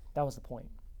God? That was the point.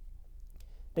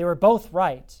 They were both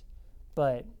right,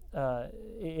 but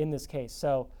in this case.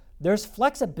 So there's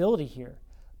flexibility here,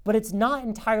 but it's not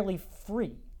entirely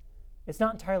free. It's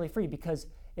not entirely free because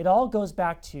it all goes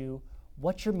back to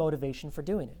what's your motivation for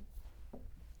doing it.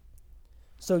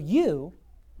 So you,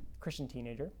 Christian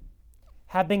teenager,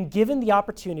 have been given the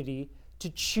opportunity to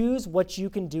choose what you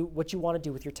can do, what you want to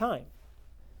do with your time.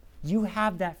 You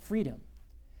have that freedom.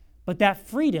 But that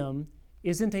freedom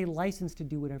isn't a license to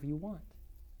do whatever you want.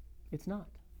 It's not.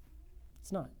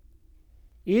 It's not.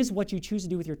 Is what you choose to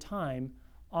do with your time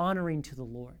honoring to the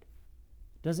Lord?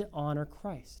 Does it honor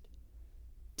Christ?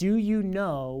 Do you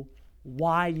know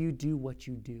why you do what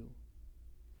you do?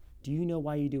 Do you know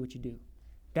why you do what you do?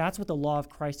 That's what the law of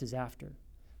Christ is after.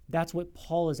 That's what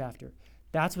Paul is after.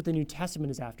 That's what the New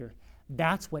Testament is after.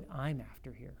 That's what I'm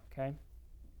after here, okay?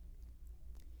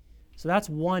 So that's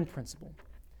one principle.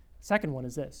 Second one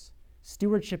is this.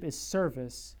 Stewardship is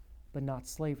service, but not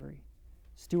slavery.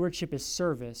 Stewardship is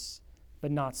service,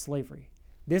 but not slavery.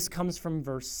 This comes from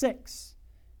verse 6.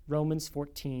 Romans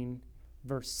 14,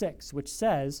 verse 6, which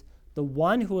says, "The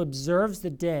one who observes the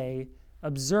day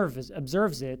observes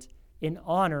it in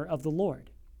honor of the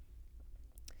Lord."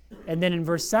 And then in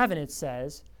verse 7 it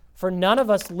says, "For none of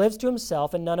us lives to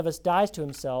himself, and none of us dies to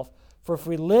himself. For if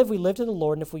we live to the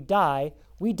Lord, and if we die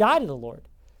to the Lord.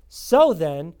 So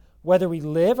then, whether we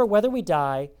live or whether we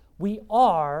die, we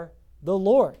are the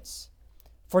Lord's.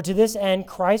 For to this end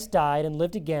Christ died and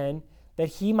lived again, that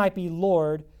he might be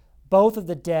Lord both of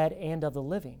the dead and of the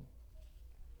living."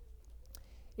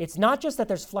 It's not just that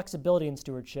there's flexibility in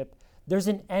stewardship. There's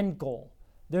an end goal.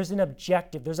 There's an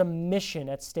objective. There's a mission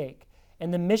at stake.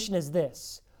 And the mission is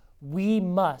this: we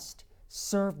must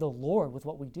serve the Lord with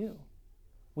what we do.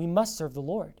 We must serve the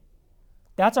Lord.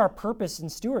 That's our purpose in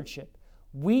stewardship.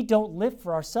 We don't live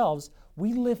for ourselves.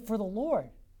 We live for the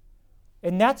Lord.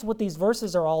 And that's what these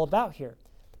verses are all about here.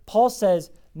 Paul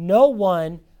says, no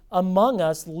one among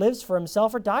us lives for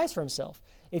himself or dies for himself.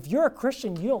 If you're a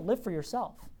Christian, you don't live for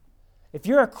yourself. If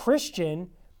you're a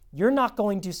Christian, you're not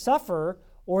going to suffer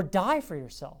or die for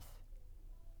yourself.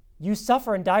 You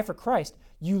suffer and die for Christ.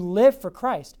 You live for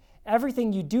Christ.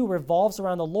 Everything you do revolves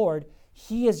around the Lord.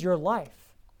 He is your life.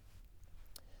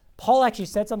 Paul actually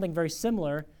said something very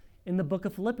similar in the book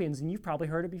of Philippians, and you've probably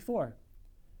heard it before.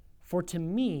 "For to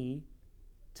me,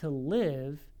 to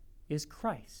live is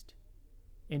Christ,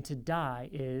 and to die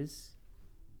is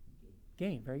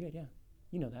gain." Very good, yeah.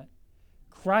 You know that.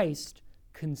 Christ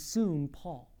consumed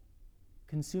Paul.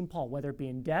 Consumed Paul, whether it be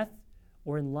in death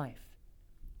or in life.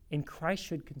 And Christ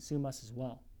should consume us as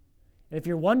well. And if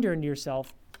you're wondering to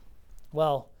yourself,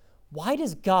 well, why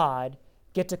does God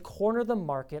get to corner the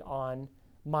market on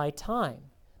my time?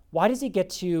 Why does he get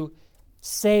to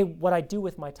say what I do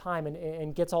with my time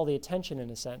and gets all the attention in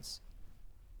a sense?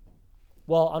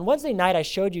 Well, on Wednesday night, I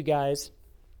showed you guys,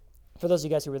 for those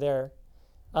of you guys who were there,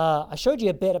 I showed you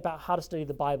a bit about how to study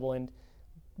the Bible. And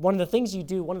one of the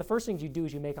first things you do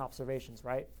is you make observations,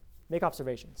 right? Make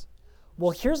observations.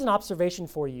 Well, here's an observation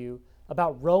for you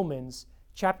about Romans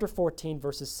chapter 14,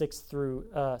 verses 6 through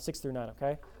 9,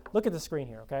 okay? Look at the screen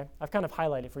here, okay? I've kind of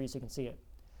highlighted for you so you can see it.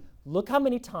 Look how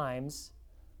many times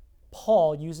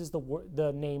Paul uses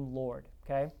the name Lord,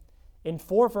 okay? In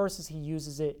 4 verses, he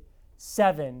uses it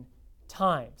 7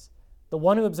 times. The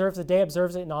one who observes the day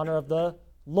observes it in honor of the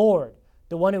Lord.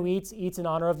 The one who eats in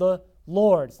honor of the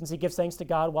Lord, since he gives thanks to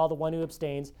God, while the one who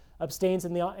abstains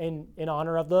in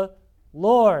honor of the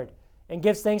Lord, and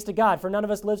gives thanks to God. For none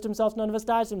of us lives to himself, none of us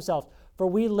dies to himself. For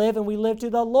we live, and we live to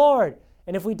the Lord.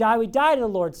 And if we die to the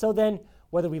Lord. So then,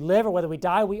 whether we live or whether we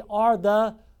die, we are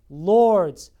the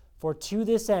Lord's. For to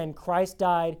this end Christ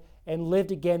died and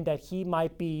lived again, that he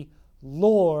might be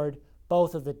Lord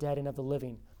both of the dead and of the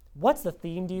living. What's the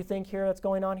theme, do you think, here that's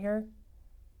going on here?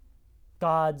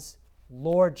 God's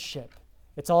lordship.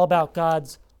 It's all about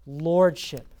God's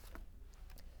lordship.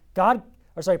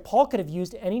 Paul could have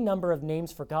used any number of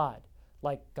names for God,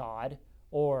 like God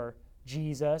or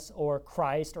Jesus or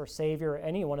Christ or Savior or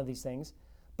any one of these things,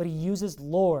 but he uses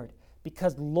Lord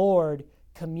because Lord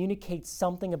communicates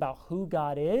something about who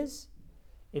God is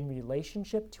in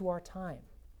relationship to our time.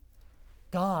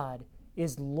 God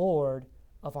is Lord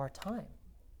of our time.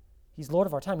 He's Lord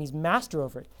of our time. He's master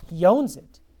over it. He owns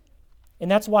it. And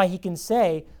that's why he can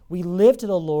say, we live to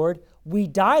the Lord, we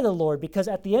die to the Lord, because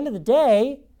at the end of the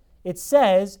day, it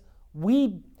says,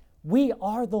 we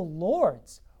are the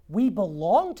Lord's. We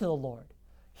belong to the Lord.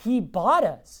 He bought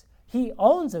us. He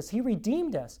owns us. He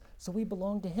redeemed us. So we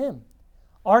belong to him.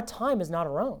 Our time is not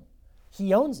our own.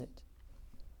 He owns it.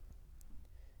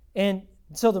 And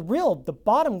so the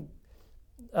bottom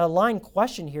line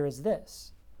question here is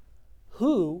this: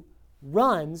 who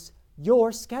runs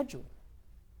your schedule?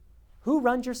 Who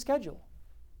runs your schedule?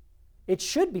 It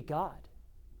should be God.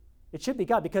 It should be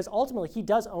God, because ultimately he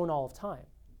does own all of time.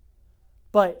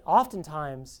 But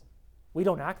oftentimes we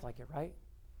don't act like it, right?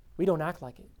 We don't act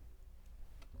like it.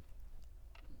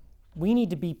 We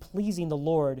need to be pleasing the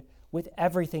Lord with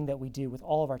everything that we do, with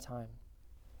all of our time.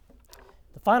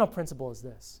 The final principle is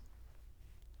this: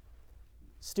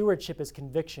 stewardship is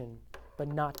conviction, but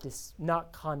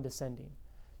not condescending.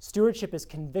 Stewardship is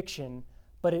conviction,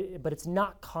 but it's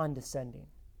not condescending.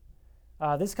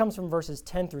 This comes from verses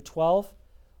 10 through 12.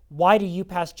 Why do you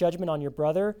pass judgment on your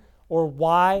brother?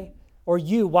 Why do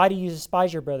you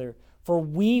despise your brother? For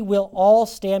we will all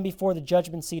stand before the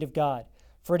judgment seat of God.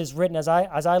 For it is written, as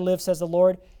I live, says the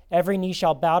Lord, every knee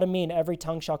shall bow to me, and every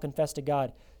tongue shall confess to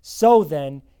God. So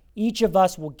then, each of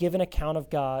us will give an account of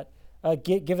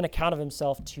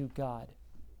himself to God.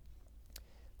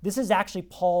 This is actually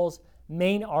Paul's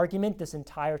main argument this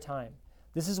entire time.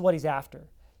 This is what he's after.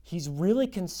 He's really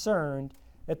concerned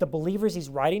that the believers he's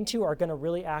writing to are going to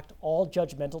really act all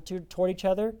judgmental toward each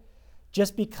other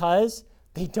just because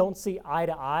they don't see eye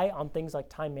to eye on things like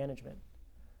time management.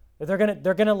 They're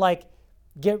gonna like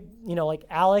get, like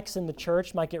Alex in the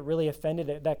church might get really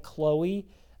offended that Chloe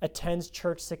attends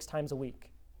church 6 times a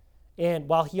week, and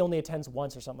while he only attends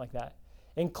once or something like that.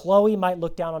 And Chloe might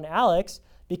look down on Alex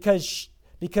because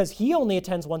he only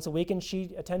attends once a week and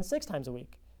she attends 6 times a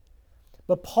week.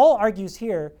 But Paul argues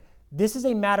here, this is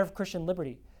a matter of Christian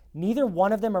liberty. Neither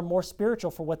one of them are more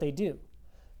spiritual for what they do.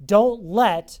 Don't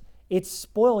let it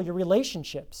spoil your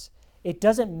relationships. It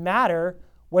doesn't matter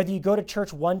whether you go to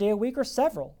church 1 day a week or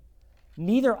several.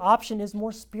 Neither option is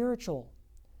more spiritual.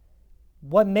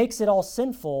 What makes it all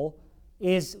sinful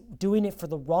is doing it for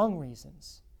the wrong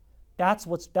reasons. That's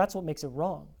what makes it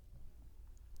wrong.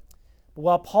 But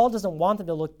while Paul doesn't want them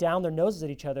to look down their noses at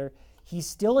each other, he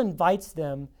still invites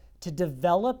them to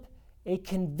develop a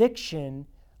conviction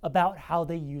about how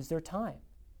they use their time.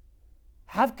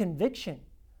 Have conviction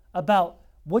about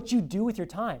what you do with your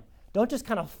time. Don't just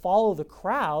kind of follow the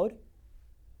crowd.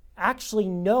 Actually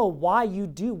know why you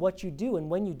do what you do and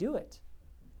when you do it.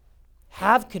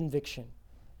 Have conviction.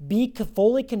 Be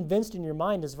fully convinced in your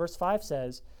mind, as verse 5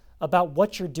 says, about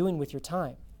what you're doing with your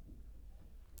time.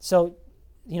 So,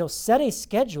 set a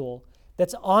schedule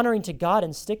that's honoring to God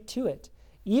and stick to it,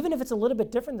 even if it's a little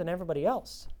bit different than everybody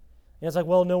else. And it's like,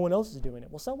 well, no one else is doing it.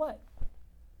 Well, so what?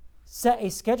 Set a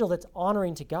schedule that's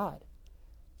honoring to God.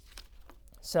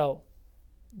 So,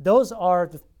 those are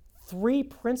the 3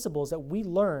 principles that we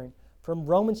learn from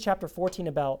Romans chapter 14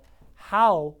 about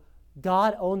how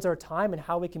God owns our time and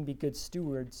how we can be good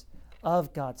stewards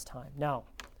of God's time. Now,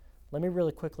 let me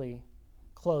really quickly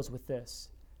close with this.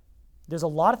 There's a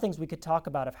lot of things we could talk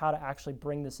about of how to actually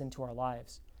bring this into our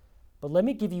lives. But let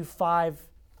me give you 5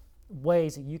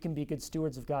 ways that you can be good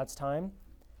stewards of God's time.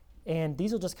 And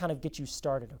these will just kind of get you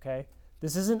started, okay?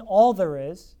 This isn't all there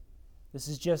is. This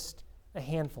is just a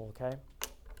handful, okay?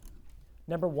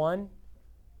 Number 1,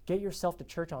 get yourself to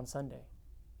church on Sunday.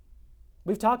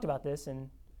 We've talked about this, and,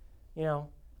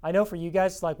 I know for you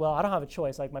guys, it's like, well, I don't have a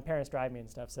choice. Like, my parents drive me and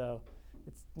stuff, so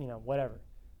it's, whatever.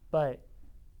 But,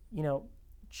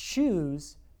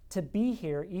 choose to be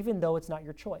here even though it's not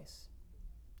your choice.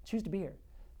 Choose to be here.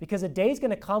 Because a day is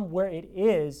going to come where it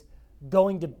is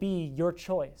going to be your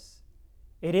choice.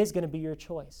 It is going to be your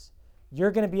choice.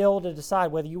 You're going to be able to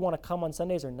decide whether you want to come on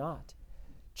Sundays or not.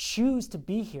 Choose to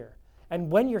be here.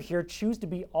 And when you're here, choose to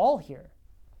be all here.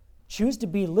 Choose to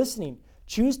be listening.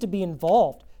 Choose to be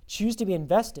involved. Choose to be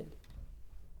invested.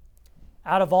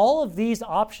 Out of all of these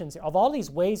options, of all these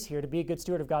ways here to be a good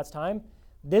steward of God's time,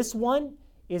 this one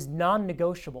is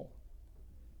non-negotiable.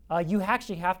 You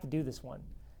actually have to do this one.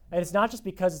 And it's not just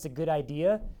because it's a good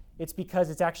idea, it's because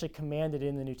it's actually commanded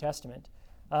in the New Testament.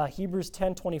 Hebrews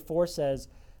 10:24 says,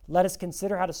 "Let us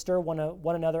consider how to stir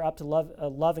one another up to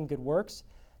love and good works,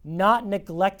 not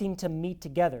neglecting to meet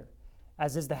together,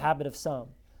 as is the habit of some,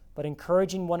 but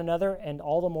encouraging one another, and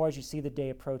all the more as you see the day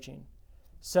approaching."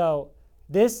 So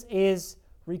this is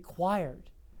required,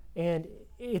 and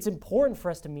it's important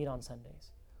for us to meet on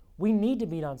Sundays. We need to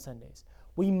meet on Sundays.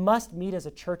 We must meet as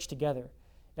a church together,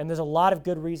 and there's a lot of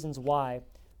good reasons why,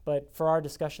 but for our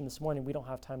discussion this morning, we don't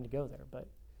have time to go there, but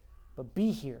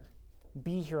be here.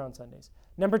 Be here on Sundays.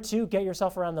 Number 2, get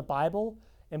yourself around the Bible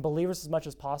and believers as much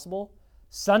as possible.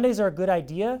 Sundays are a good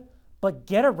idea, but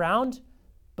get around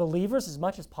believers as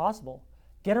much as possible.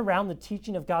 Get around the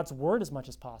teaching of God's Word as much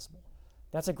as possible.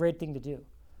 That's a great thing to do.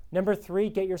 Number 3,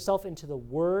 get yourself into the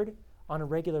Word on a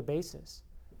regular basis.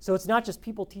 So it's not just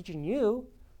people teaching you.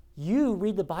 You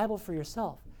read the Bible for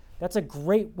yourself. That's a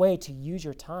great way to use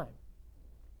your time.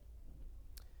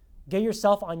 Get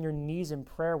yourself on your knees in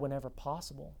prayer whenever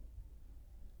possible.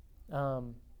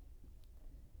 Out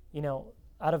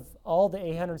of all the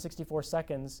 864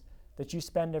 seconds that you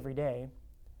spend every day,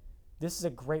 this is a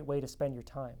great way to spend your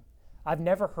time. I've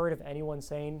never heard of anyone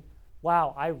saying,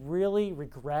 wow, I really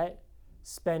regret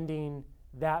spending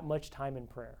that much time in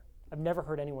prayer. I've never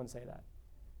heard anyone say that.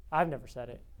 I've never said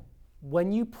it.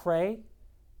 When you pray,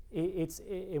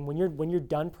 and when you're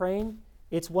done praying,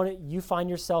 you find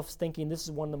yourself thinking, this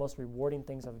is one of the most rewarding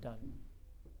things I've done.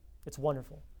 It's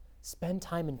wonderful. Spend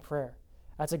time in prayer.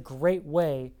 That's a great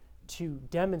way to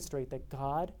demonstrate that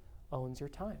God owns your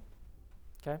time.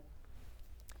 Okay?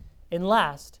 And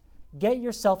last, get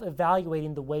yourself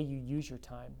evaluating the way you use your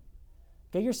time.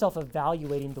 Get yourself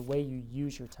evaluating the way you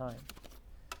use your time.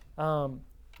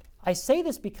 I say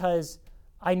this because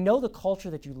I know the culture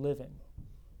that you live in.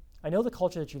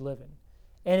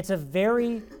 And it's a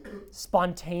very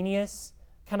spontaneous,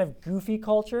 kind of goofy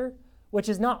culture, which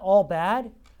is not all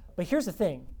bad. But here's the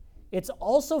thing. it's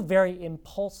also very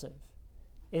impulsive.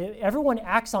 Everyone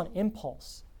acts on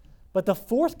impulse. But the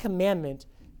fourth commandment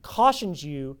cautions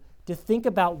you to think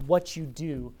about what you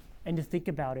do and to think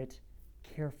about it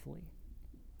carefully.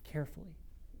 Carefully.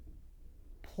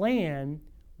 Plan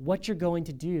what you're going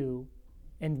to do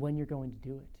and when you're going to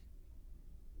do it.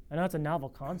 I know it's a novel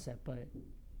concept, but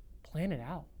plan it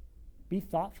out. Be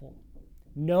thoughtful.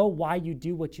 Know why you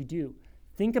do what you do.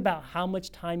 Think about how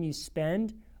much time you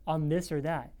spend on this or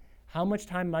that. How much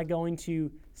time am I going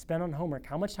to spend on homework?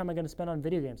 How much time am I going to spend on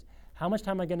video games? How much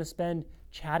time am I going to spend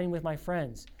chatting with my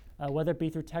friends, whether it be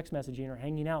through text messaging or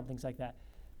hanging out, things like that?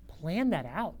 Plan that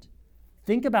out.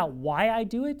 Think about why I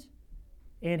do it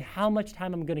and how much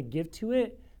time I'm going to give to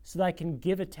it so that I can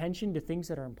give attention to things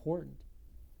that are important.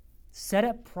 Set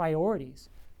up priorities.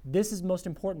 This is most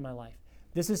important in my life.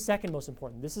 This is second most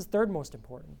important. This is third most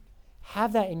important.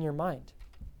 Have that in your mind.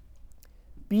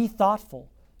 Be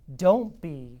thoughtful. Don't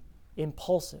be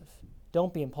impulsive.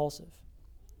 Don't be impulsive.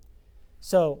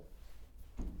 So,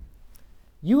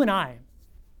 you and I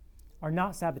are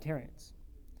not Sabbatarians.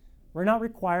 We're not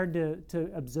required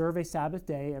to observe a Sabbath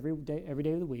day every day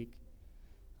of the week.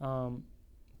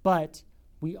 But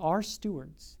we are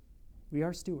stewards. We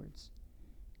are stewards.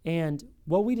 And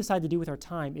what we decide to do with our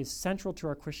time is central to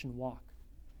our Christian walk.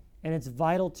 And it's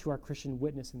vital to our Christian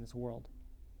witness in this world.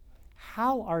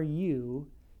 How are you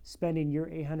spending your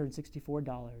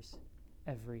 $864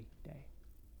 every day?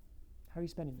 How are you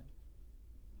spending them?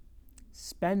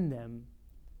 Spend them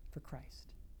for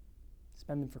Christ.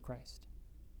 Spend them for Christ.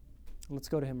 Let's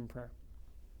go to him in prayer.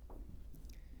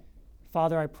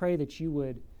 Father, I pray that you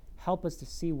would help us to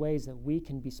see ways that we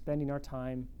can be spending our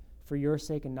time for your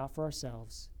sake and not for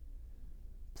ourselves.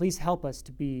 Please help us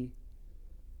to be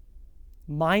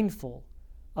mindful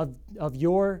of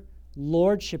your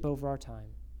lordship over our time.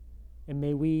 And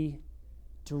may we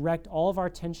direct all of our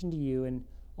attention to you and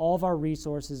all of our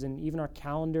resources and even our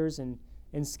calendars and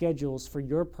schedules for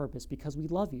your purpose because we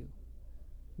love you.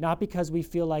 Not because we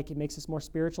feel like it makes us more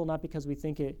spiritual, not because we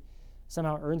think it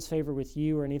somehow earns favor with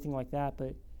you or anything like that,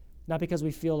 but not because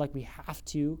we feel like we have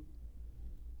to,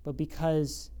 but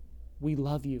because we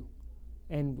love you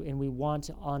and we want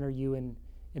to honor you in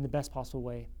the best possible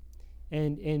way.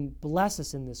 And bless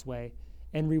us in this way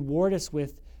and reward us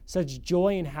with such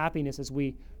joy and happiness as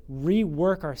we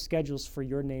rework our schedules for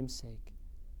your name's sake.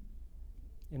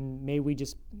 And may we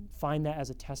just find that as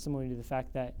a testimony to the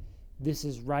fact that this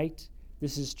is right,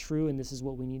 this is true, and this is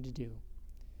what we need to do.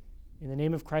 In the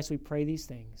name of Christ we pray these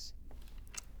things.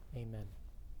 Amen.